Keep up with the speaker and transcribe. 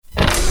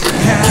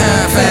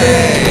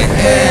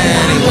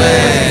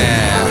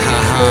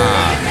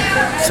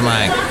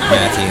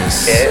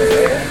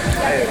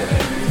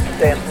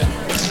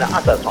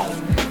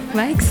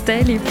Mike's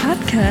Daily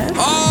Podcast.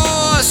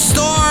 Oh, a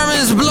storm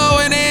is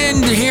blowing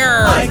in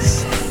here.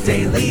 Mike's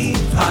Daily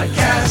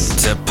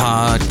Podcast. To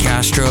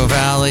Podcastro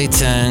Valley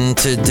 10.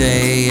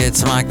 Today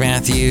it's Mike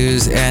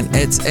Matthews, and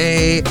it's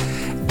a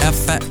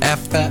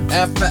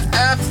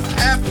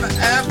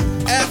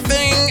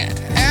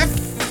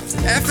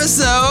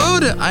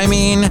episode. I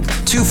mean,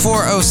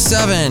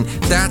 2407.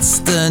 That's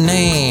the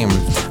name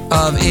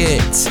of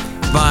it,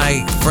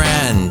 my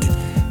friend.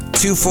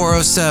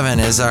 2407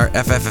 is our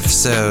FF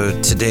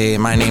episode today.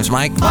 My name's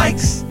Mike.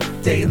 Mike's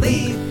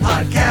Daily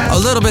Podcast. A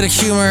little bit of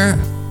humor,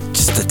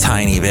 just a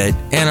tiny bit,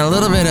 and a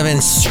little bit of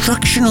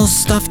instructional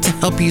stuff to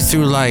help you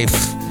through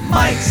life.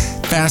 Mike's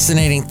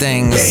Fascinating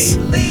things.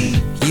 Daily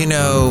You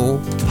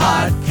know,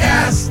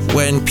 Podcast.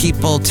 when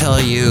people tell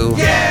you,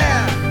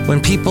 Yeah!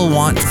 when people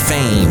want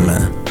fame.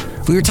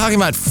 We were talking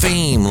about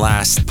fame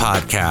last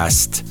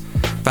podcast,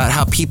 about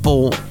how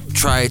people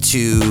try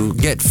to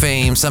get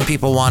fame. Some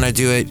people want to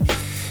do it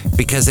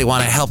because they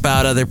want to help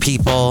out other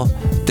people.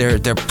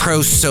 They're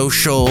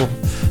pro-social.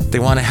 They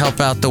want to help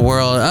out the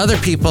world. Other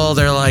people,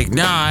 they're like,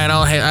 nah, I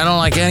don't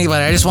like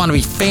anybody. I just want to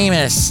be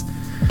famous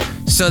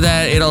so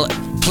that it'll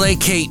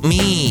placate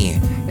me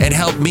and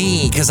help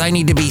me because I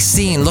need to be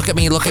seen. Look at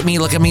me, look at me,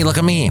 look at me, look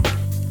at me.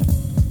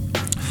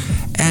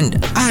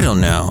 And I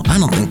don't know. I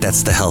don't think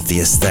that's the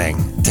healthiest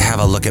thing, to have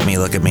a look at me,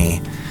 look at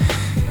me.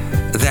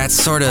 That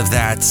sort of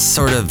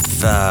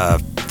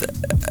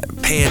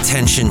pay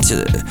attention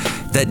to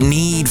that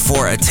need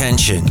for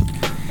attention.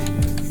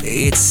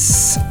 It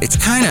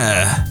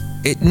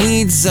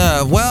needs,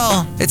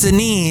 it's a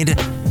need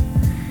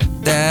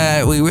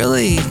that we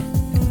really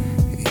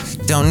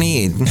don't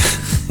need,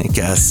 I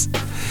guess.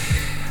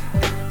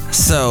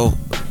 So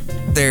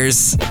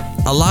there's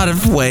a lot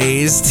of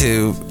ways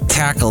to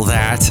tackle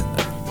that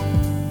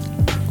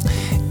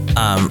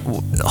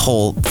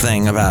whole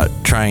thing about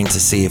trying to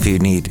see if you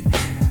need.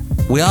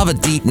 We all have a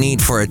deep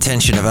need for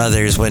attention of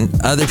others. When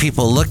other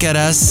people look at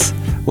us,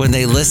 when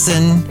they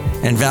listen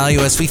and value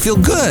us, we feel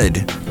good.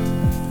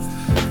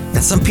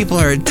 And some people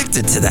are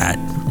addicted to that.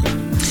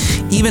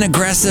 Even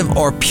aggressive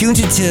or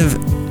punitive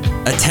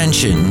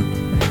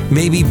attention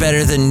may be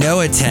better than no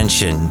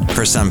attention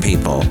for some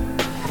people.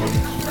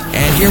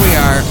 And here we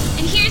are.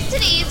 And here's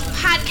today's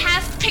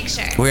podcast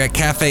picture. We're at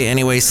Cafe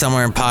Anyway,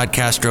 somewhere in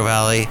Podcastro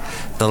Valley,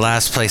 the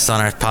last place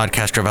on our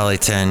Podcastro Valley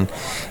 10.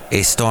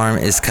 A storm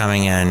is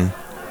coming in,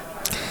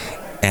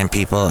 and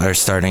people are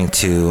starting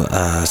to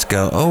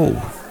go,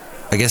 oh,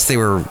 I guess they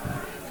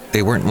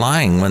weren't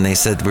lying when they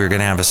said we were going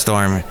to have a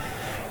storm. We're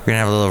going to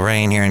have a little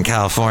rain here in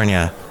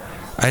California.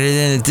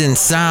 It didn't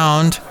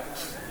sound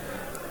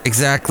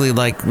exactly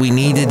like we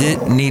needed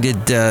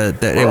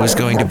that it was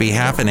going to be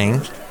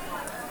happening.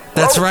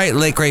 That's right,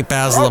 late great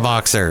Basil the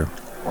Boxer.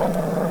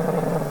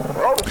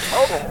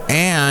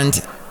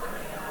 And,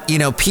 you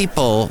know,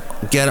 people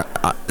get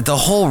the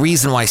whole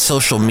reason why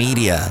social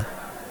media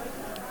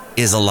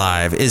is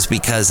alive is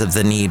because of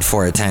the need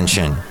for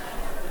attention.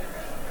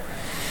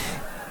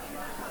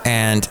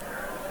 And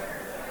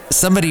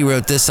somebody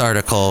wrote this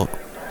article,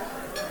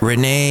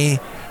 Renee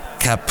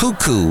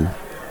Capucu.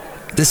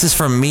 This is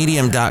from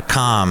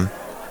medium.com.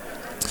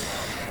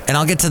 And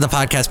I'll get to the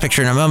podcast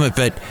picture in a moment,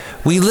 but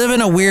we live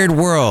in a weird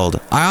world.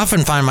 I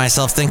often find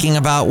myself thinking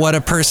about what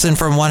a person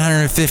from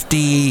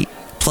 150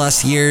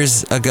 plus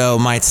years ago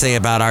might say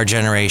about our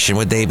generation.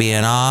 Would they be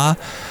in awe?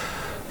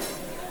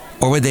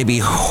 Or would they be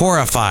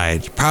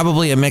horrified?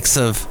 Probably a mix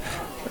of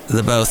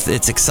the both.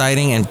 It's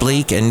exciting and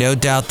bleak, and no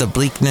doubt the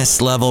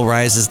bleakness level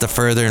rises the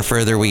further and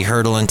further we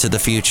hurtle into the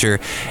future.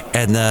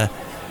 And the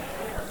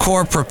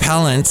core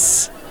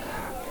propellants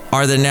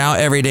are the now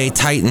everyday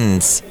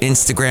titans: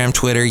 Instagram,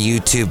 Twitter,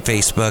 YouTube,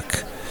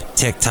 Facebook,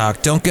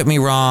 TikTok. Don't get me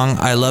wrong,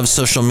 I love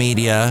social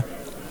media.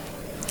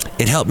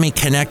 It helped me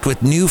connect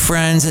with new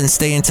friends and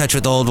stay in touch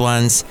with old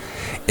ones.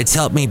 It's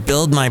helped me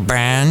build my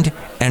brand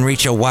and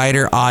reach a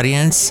wider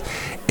audience.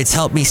 It's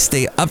helped me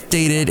stay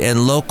updated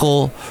and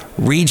local,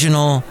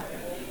 regional.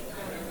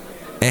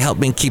 It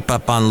helped me keep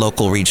up on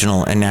local,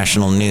 regional, and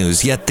national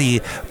news. Yet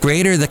the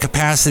greater the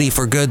capacity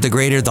for good, the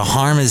greater the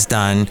harm is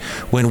done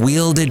when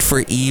wielded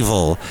for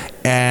evil.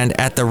 And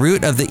at the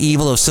root of the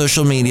evil of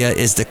social media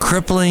is the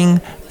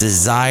crippling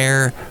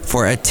desire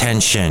for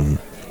attention.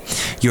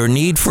 Your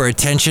need for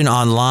attention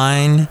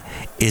online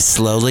is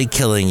slowly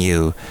killing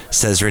you,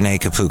 says Renee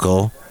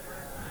Capucu.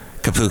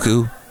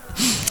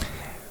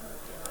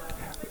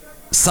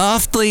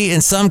 Softly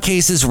in some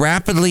cases,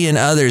 rapidly in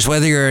others.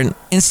 Whether you're an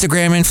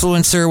Instagram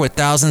influencer with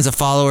thousands of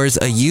followers,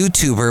 a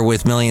YouTuber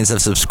with millions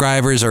of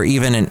subscribers, or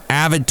even an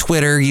avid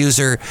Twitter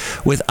user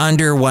with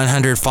under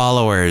 100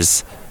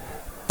 followers.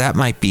 That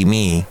might be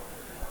me.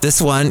 This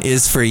one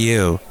is for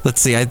you. Let's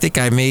see, I think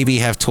I maybe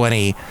have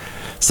 20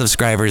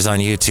 subscribers on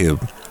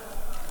YouTube.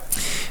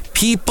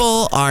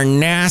 People are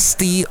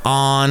nasty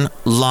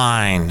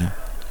online.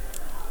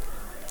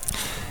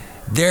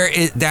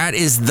 That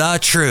is the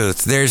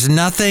truth. There's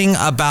nothing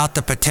about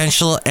the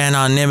potential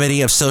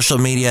anonymity of social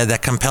media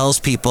that compels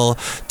people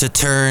to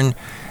turn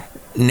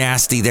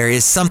nasty. There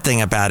is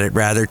something about it,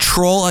 rather.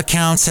 Troll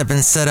accounts have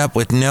been set up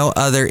with no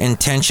other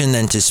intention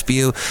than to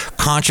spew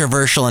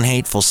controversial and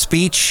hateful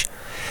speech.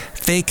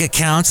 Fake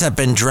accounts have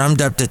been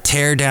drummed up to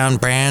tear down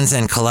brands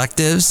and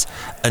collectives.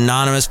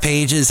 Anonymous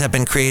pages have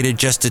been created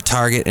just to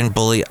target and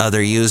bully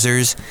other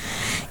users.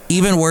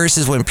 Even worse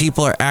is when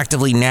people are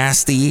actively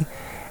nasty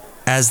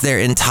as their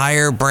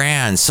entire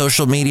brand.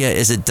 Social media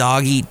is a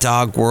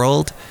dog-eat-dog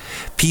world.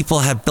 People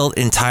have built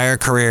entire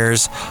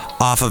careers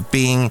off of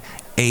being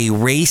a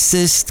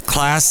racist,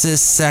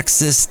 classist,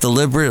 sexist,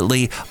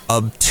 deliberately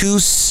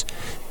obtuse,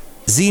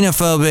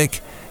 xenophobic,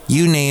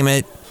 you name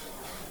it.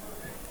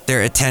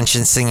 They're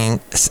attention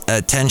seeking.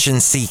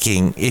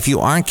 If you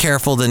aren't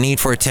careful, the need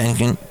for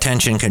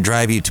attention can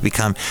drive you to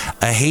become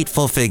a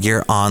hateful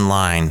figure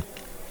online.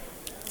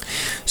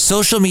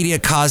 Social media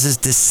causes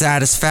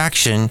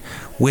dissatisfaction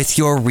with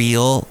your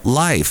real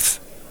life.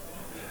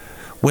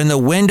 When the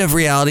wind of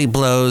reality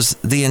blows,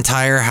 the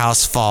entire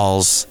house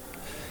falls.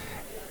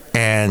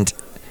 And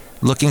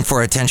looking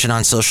for attention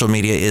on social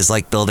media is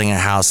like building a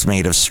house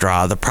made of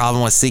straw. The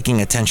problem with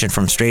seeking attention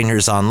from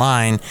strangers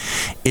online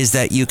is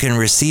that you can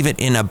receive it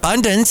in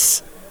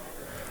abundance,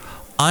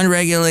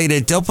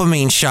 unregulated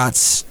dopamine shots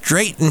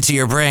straight into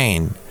your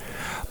brain.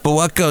 But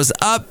what goes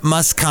up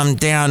must come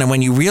down, and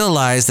when you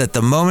realize that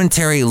the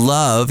momentary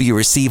love you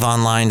receive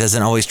online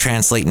doesn't always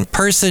translate in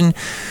person,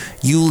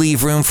 you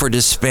leave room for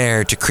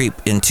despair to creep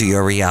into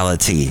your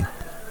reality.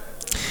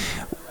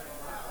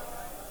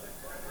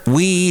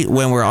 We,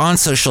 when we're on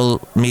social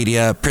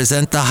media,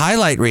 present the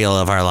highlight reel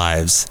of our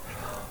lives.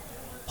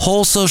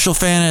 Whole social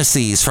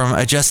fantasies, from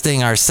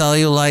adjusting our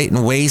cellulite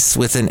and waist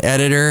with an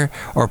editor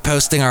or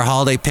posting our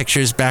holiday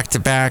pictures back to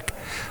back.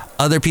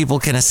 Other people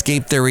can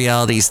escape their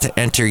realities to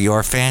enter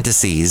your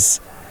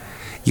fantasies.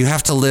 You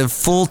have to live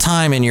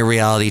full-time in your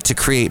reality to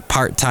create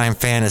part-time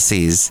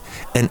fantasies,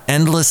 an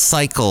endless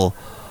cycle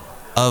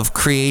of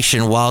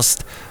creation,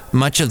 whilst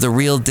much of the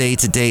real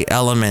day-to-day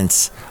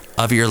elements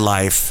of your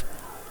life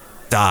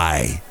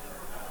die.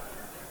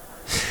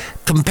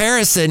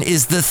 Comparison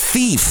is the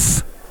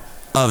thief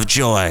of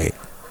joy.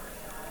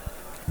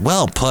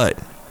 Well put.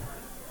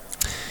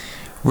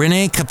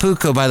 Renee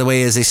Capuco, by the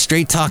way, is a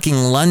straight-talking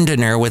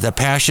Londoner with a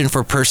passion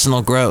for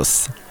personal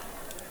growth.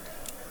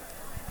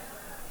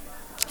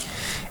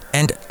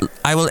 And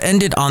I will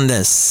end it on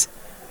this,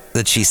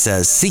 that she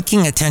says,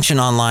 seeking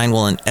attention online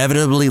will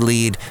inevitably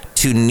lead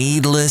to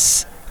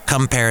needless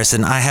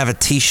comparison. I have a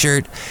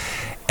t-shirt,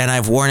 and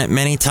I've worn it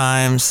many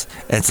times.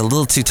 It's a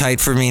little too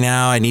tight for me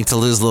now. I need to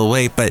lose a little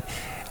weight, but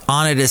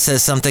on it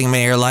says something,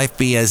 may your life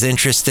be as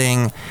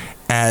interesting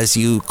as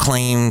you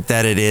claim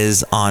that it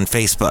is on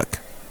Facebook.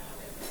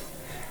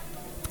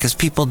 Because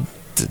people,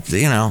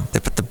 they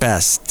put the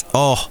best.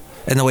 Oh,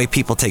 and the way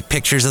people take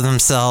pictures of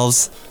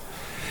themselves.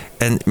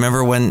 And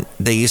remember when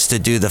they used to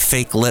do the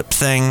fake lip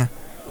thing?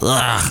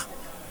 Ugh.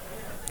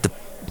 The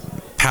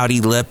pouty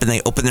lip, and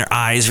they open their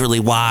eyes really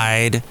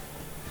wide.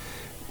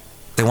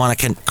 They want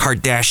to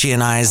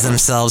Kardashianize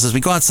themselves. As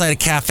we go outside a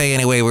cafe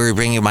anyway, we're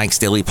bringing you Mike's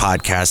Daily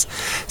Podcast.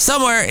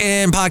 Somewhere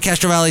in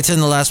Podcaster Valleyton,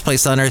 the last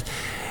place on earth.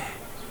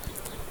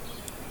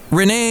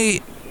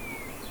 Renee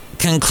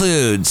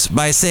concludes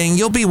by saying,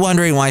 you'll be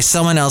wondering why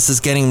someone else is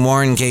getting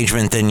more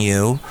engagement than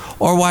you,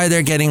 or why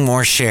they're getting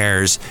more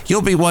shares.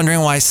 You'll be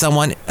wondering why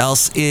someone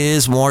else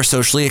is more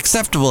socially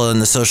acceptable in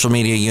the social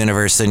media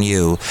universe than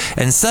you.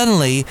 And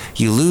suddenly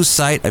you lose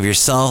sight of your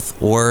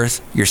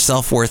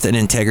self-worth and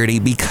integrity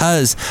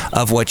because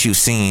of what you've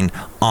seen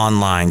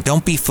online.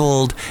 Don't be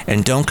fooled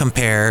and don't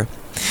compare.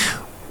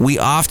 We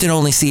often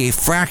only see a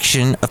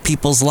fraction of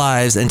people's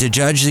lives, and to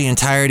judge the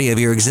entirety of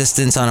your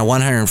existence on a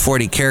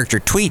 140-character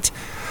tweet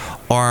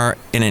or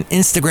in an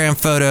Instagram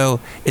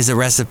photo is a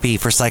recipe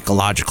for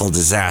psychological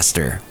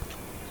disaster.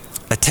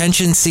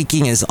 Attention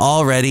seeking is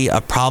already a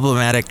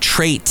problematic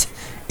trait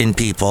in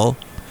people.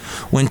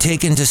 When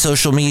taken to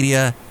social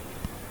media,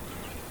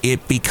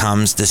 it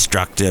becomes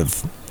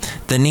destructive.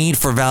 The need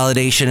for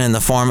validation in the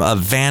form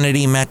of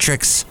vanity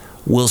metrics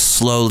will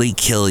slowly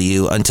kill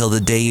you until the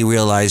day you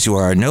realize you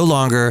are no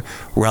longer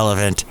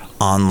relevant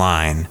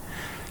online.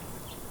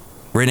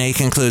 Renee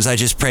concludes, I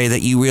just pray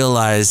that you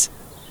realize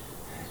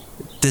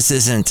this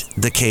isn't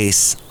the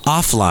case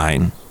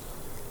offline.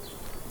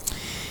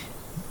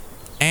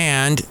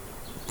 And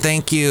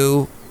thank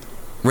you,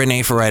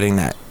 Renee, for writing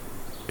that.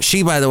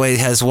 She, by the way,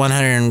 has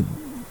over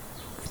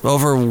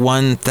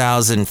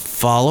 1,000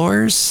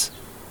 followers,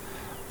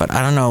 but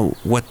I don't know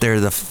what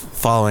they're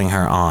following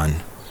her on.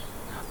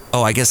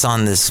 Oh, I guess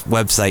on this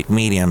website,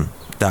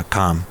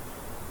 medium.com.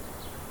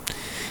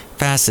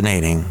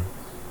 Fascinating.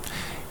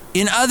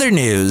 In other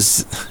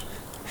news,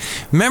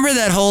 remember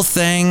that whole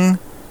thing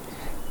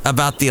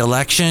about the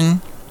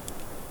election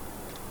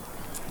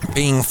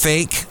being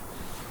fake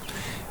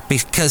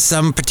because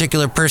some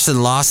particular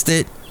person lost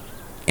it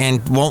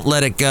and won't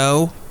let it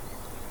go?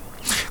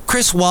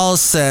 Chris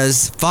Wallace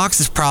says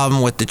Fox's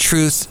problem with the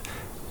truth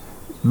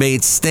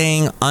made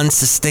staying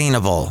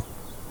unsustainable.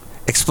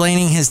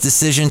 Explaining his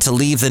decision to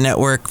leave the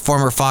network,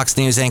 former Fox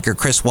News anchor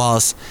Chris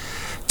Wallace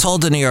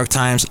told the New York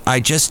Times, I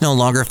just no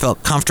longer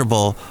felt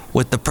comfortable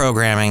with the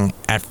programming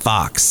at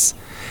Fox.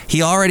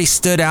 He already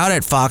stood out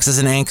at Fox as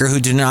an anchor who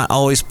did not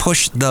always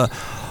push the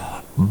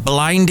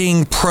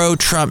blinding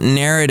pro-Trump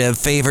narrative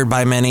favored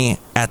by many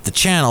at the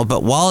channel,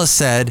 but Wallace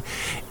said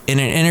in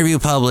an interview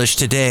published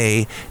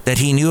today that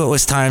he knew it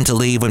was time to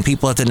leave when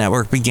people at the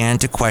network began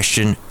to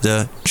question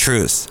the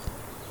truth.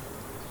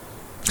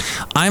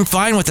 I'm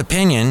fine with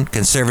opinion,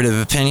 conservative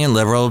opinion,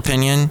 liberal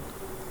opinion,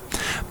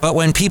 but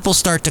when people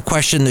start to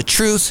question the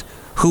truth,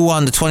 who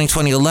won the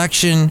 2020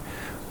 election,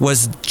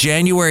 was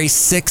January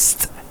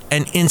 6th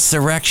an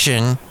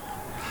insurrection,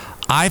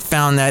 I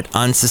found that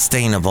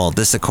unsustainable.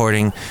 This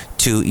according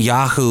to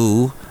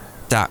Yahoo.com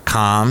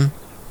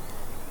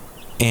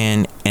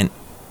in an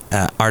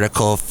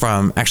article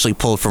actually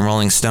pulled from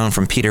Rolling Stone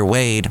from Peter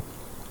Wade.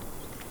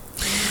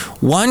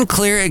 One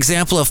clear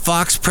example of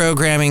Fox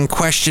programming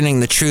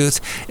questioning the truth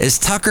is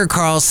Tucker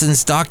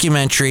Carlson's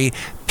documentary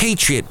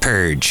Patriot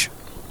Purge,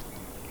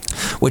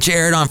 which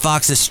aired on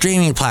Fox's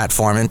streaming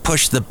platform and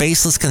pushed the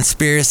baseless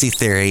conspiracy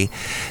theory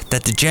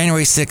that the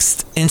January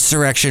 6th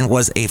insurrection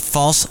was a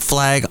false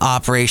flag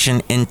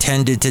operation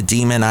intended to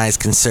demonize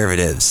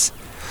conservatives.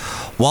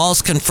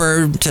 Wallace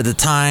confirmed to the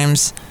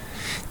Times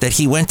that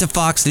he went to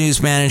Fox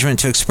News management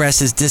to express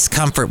his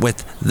discomfort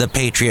with the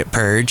Patriot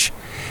Purge.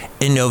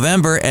 In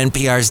November,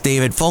 NPR's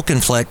David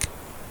Folkenflik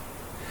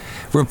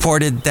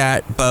reported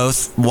that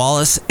both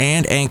Wallace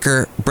and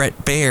anchor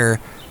Bret Baier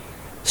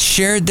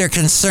shared their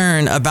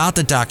concern about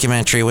the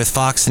documentary with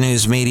Fox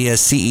News Media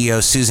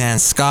CEO Suzanne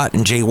Scott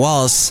and Jay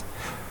Wallace,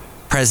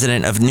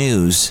 president of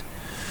News.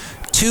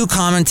 Two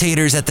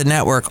commentators at the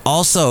network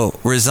also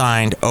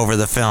resigned over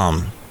the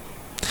film.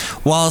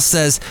 Wallace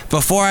says,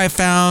 before I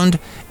found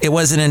it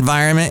was an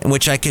environment in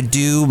which I could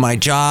do my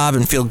job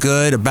and feel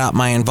good about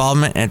my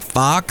involvement at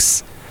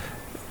Fox,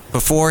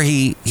 before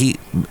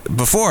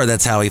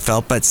that's how he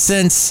felt, but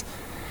since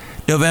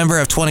November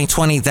of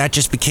 2020, that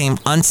just became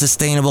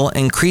unsustainable,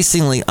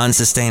 increasingly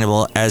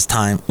unsustainable as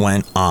time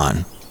went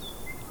on.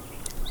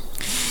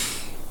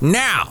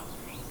 Now,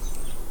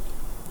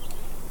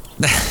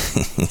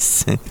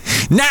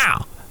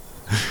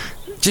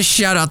 just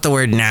shout out the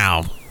word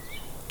now.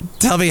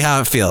 Tell me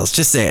how it feels.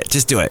 Just say it.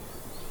 Just do it.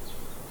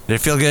 Did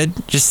it feel good?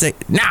 Just say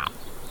now.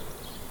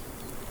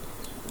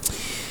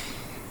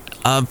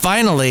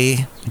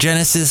 Finally,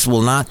 Genesis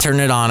will not turn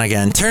it on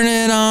again. Turn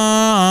it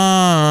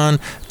on.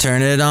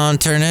 Turn it on.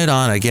 Turn it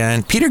on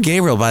again. Peter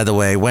Gabriel, by the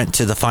way, went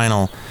to the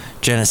final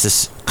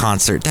Genesis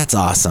concert. That's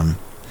awesome.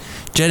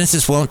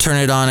 Genesis won't turn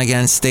it on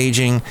again,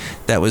 staging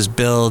that was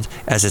billed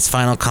as its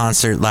final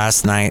concert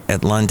last night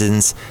at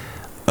London's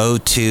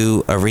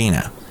O2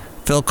 Arena.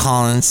 Phil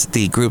Collins,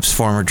 the group's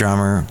former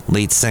drummer,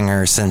 lead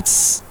singer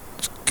since,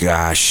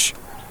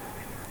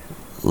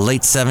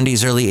 late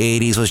 70s, early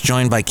 80s, was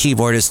joined by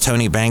keyboardist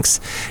Tony Banks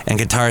and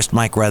guitarist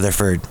Mike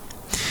Rutherford.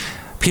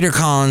 Peter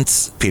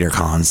Collins,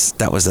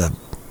 that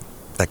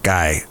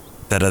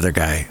other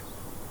guy.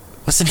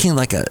 Wasn't he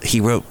he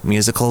wrote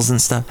musicals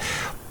and stuff?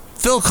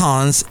 Phil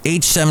Collins,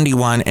 age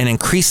 71 and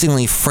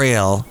increasingly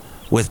frail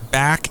with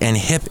back and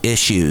hip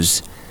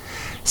issues,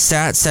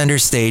 sat center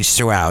stage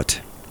throughout.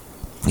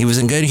 He was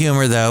in good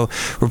humor, though,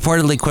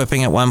 reportedly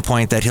quipping at one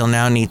point that he'll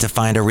now need to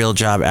find a real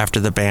job after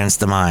the band's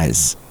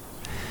demise.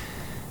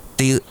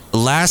 The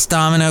Last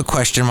Domino ?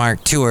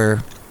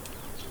 Tour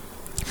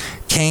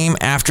came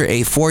after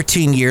a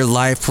 14-year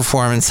live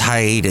performance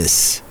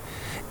hiatus.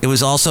 It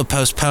was also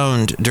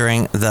postponed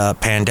during the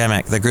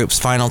pandemic. The group's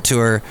final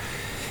tour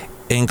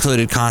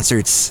included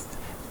concerts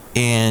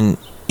in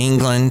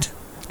England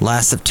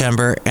last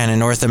September and in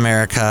North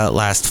America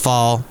last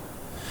fall,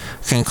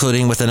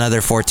 concluding with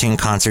another 14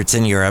 concerts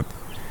in Europe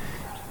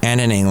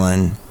and in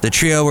England. The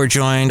trio were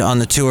joined on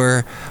the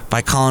tour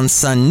by Collins'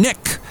 son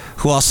Nick,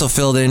 who also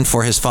filled in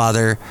for his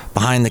father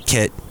behind the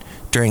kit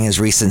during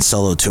his recent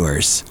solo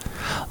tours.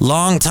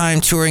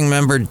 Longtime touring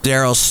member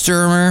Daryl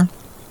Stuermer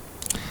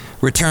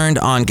returned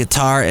on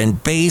guitar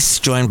and bass,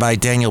 joined by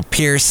Daniel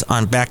Pierce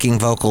on backing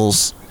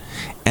vocals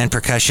and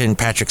percussion,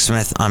 Patrick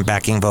Smith on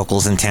backing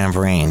vocals and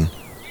tambourine.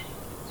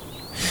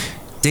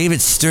 Daryl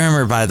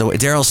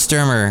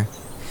Stuermer,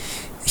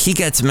 he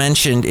gets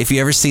mentioned if you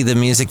ever see the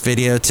music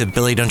video to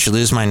Billy Don't You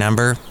Lose My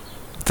Number,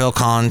 Phil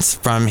Collins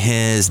from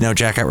his No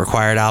Jacket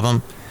Required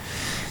album.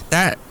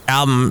 That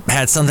album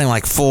had something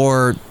like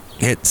 4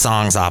 hit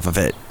songs off of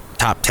it,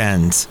 top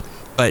 10s.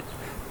 But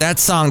that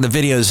song, the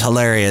video is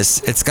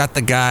hilarious. It's got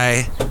the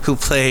guy who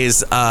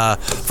plays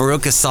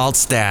Veruca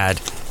Salt's dad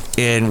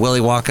in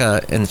Willy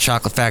Wonka and the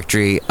Chocolate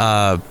Factory.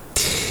 And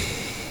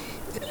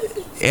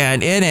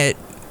in it,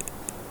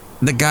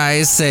 the guy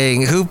is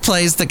saying, who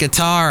plays the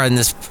guitar in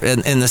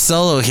the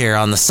solo here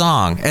on the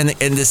song? And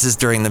this is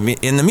in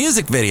the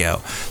music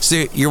video.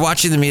 So you're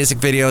watching the music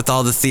video with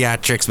all the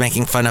theatrics,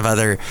 making fun of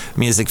other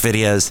music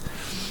videos.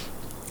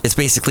 It's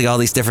basically all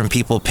these different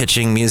people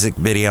pitching music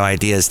video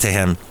ideas to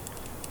him.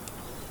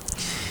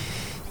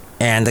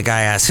 And the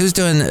guy asks, who's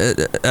doing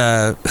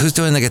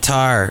the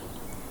guitar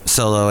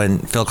solo?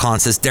 And Phil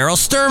Collins says, Daryl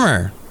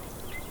Stuermer.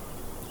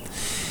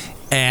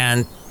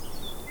 And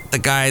the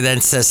guy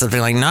then says something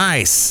like,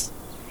 nice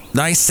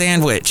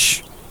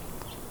sandwich.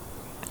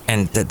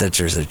 And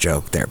there's a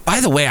joke there. By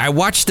the way, I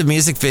watched the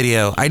music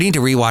video. I need to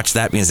rewatch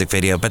that music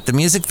video. But the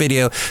music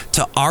video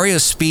to REO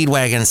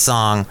Speedwagon's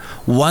song,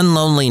 One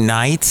Lonely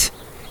Night,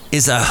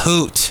 is a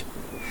hoot.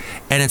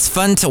 And it's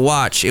fun to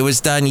watch. It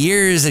was done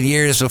years and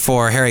years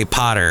before Harry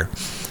Potter.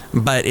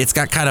 But it's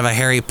got kind of a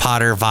Harry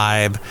Potter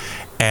vibe.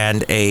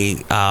 And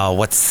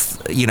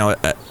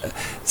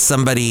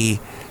somebody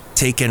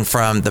taken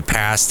from the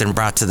past and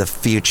brought to the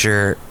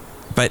future.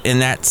 But in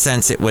that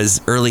sense, it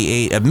was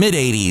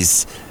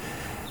mid-80s.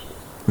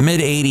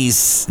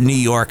 Mid-80s New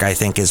York, I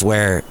think, is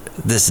where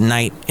this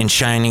knight in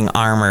shining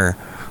armor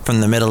from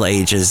the Middle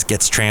Ages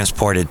gets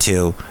transported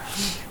to.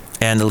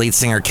 And the lead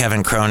singer,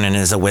 Kevin Cronin,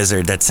 is a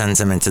wizard that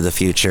sends him into the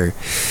future.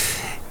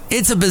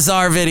 It's a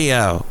bizarre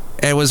video.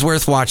 It was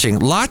worth watching.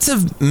 Lots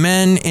of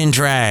men in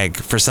drag,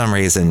 for some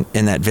reason,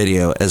 in that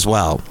video as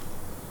well.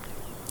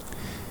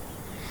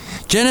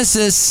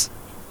 Genesis,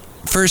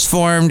 first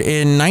formed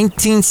in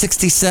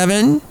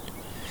 1967,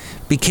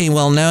 became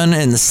well known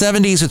in the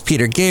 70s with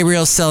Peter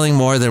Gabriel selling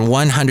more than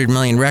 100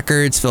 million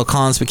records. Phil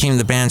Collins became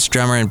the band's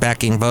drummer and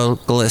backing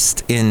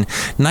vocalist in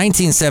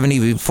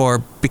 1970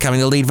 before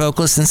becoming the lead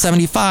vocalist in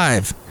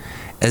 75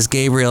 as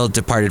Gabriel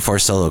departed for a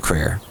solo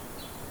career.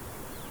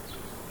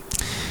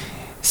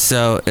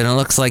 So, and it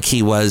looks like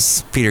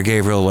Peter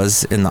Gabriel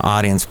was in the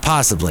audience,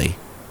 possibly.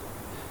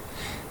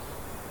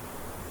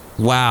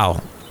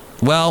 Wow.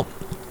 Well,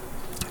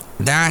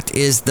 that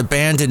is, the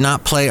band did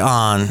not play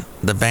on.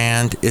 The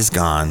band is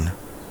gone.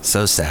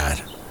 So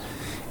sad.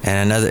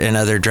 And in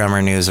other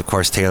drummer news, of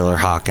course, Taylor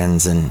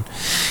Hawkins. And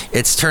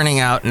it's turning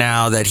out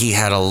now that he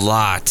had a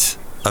lot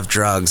of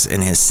drugs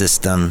in his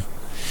system.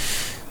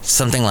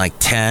 Something like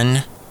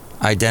 10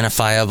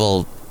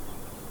 identifiable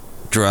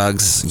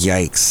drugs.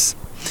 Yikes.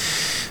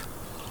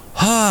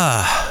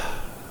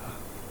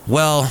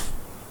 Well,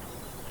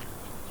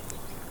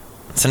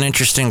 it's an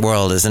interesting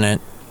world, isn't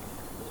it?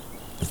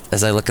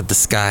 As I look at the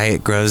sky,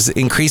 it grows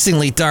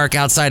increasingly dark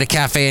outside a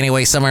cafe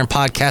anyway, somewhere in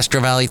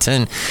Podcastro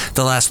Valleyton,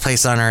 the last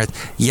place on earth.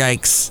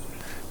 Yikes.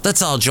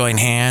 Let's all join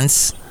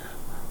hands.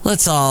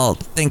 Let's all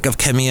think of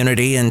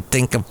community and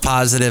think of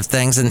positive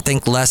things and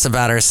think less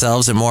about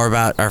ourselves and more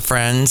about our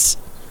friends.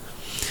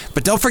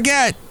 But don't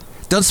forget,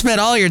 don't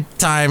spend all your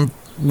time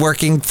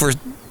working for,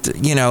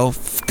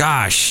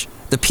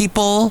 the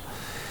people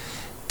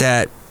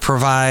that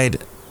provide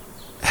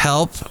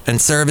help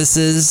and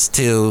services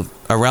to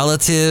a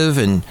relative,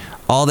 and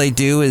all they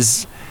do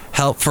is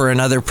help for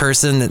another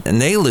person,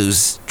 and they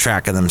lose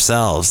track of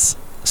themselves.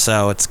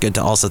 So it's good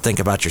to also think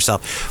about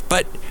yourself.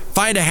 But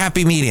find a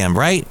happy medium,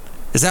 right?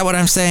 Is that what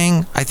I'm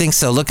saying? I think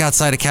so. Look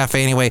outside a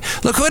cafe anyway.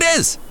 Look who it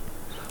is.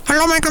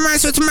 Hello, Michael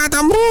Myers. It's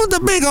Madame the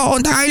Big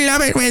Old. I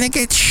love it when it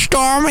gets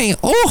stormy.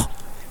 Oh,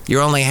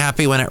 you're only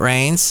happy when it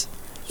rains?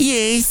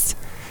 Yes.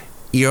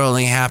 You're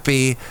only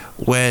happy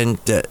when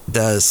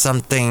the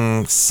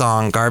something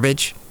song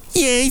Garbage?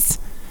 Yes.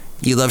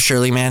 You love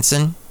Shirley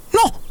Manson?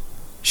 No.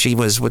 She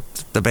was with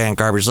the band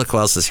Garbage. Look who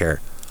else is here.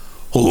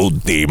 Hello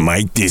there,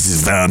 Mike. This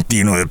is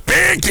Valentino.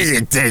 Paying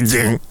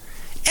attention. And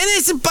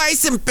it's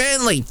Bison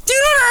Bentley. Do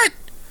that.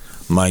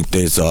 Mike,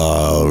 that's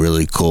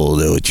really cool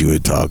what you were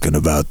talking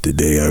about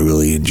today. I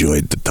really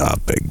enjoyed the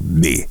topic.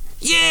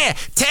 Yeah,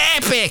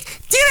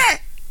 topic. Do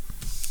that.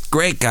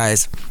 Great,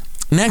 guys.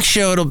 Next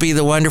show, it'll be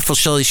the wonderful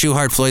Shelley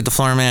Shuhart, Floyd the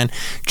Floor Man,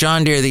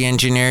 John Deere the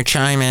Engineer.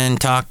 Chime in,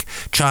 talk,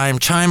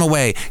 chime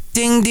away.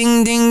 Ding,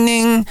 ding, ding,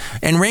 ding.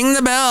 And ring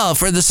the bell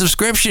for the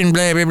subscription,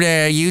 blah, blah,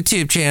 blah,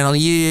 YouTube channel.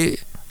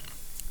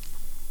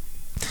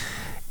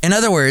 In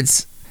other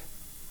words,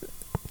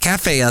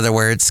 cafe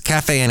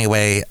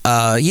anyway.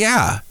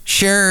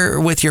 Share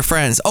with your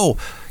friends. Oh,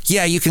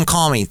 yeah, you can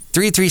call me.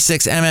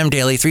 336-MM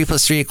Daily. 3 +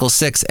 3 =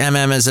 6.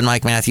 MM as in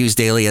Mike Matthews.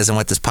 Daily as in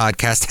what this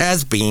podcast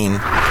has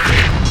been.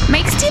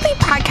 Mike's Daily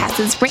Podcast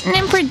is written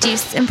and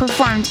produced and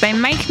performed by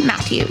Mike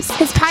Matthews.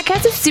 His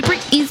podcast is super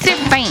easy to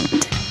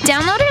find.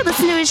 Download or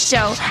listen to his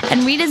show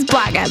and read his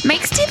blog at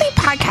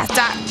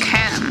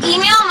mikesdailypodcast.com.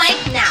 Email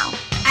Mike now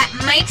at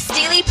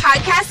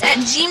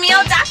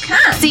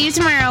mikesdailypodcast@gmail.com. See you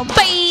tomorrow.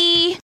 Bye.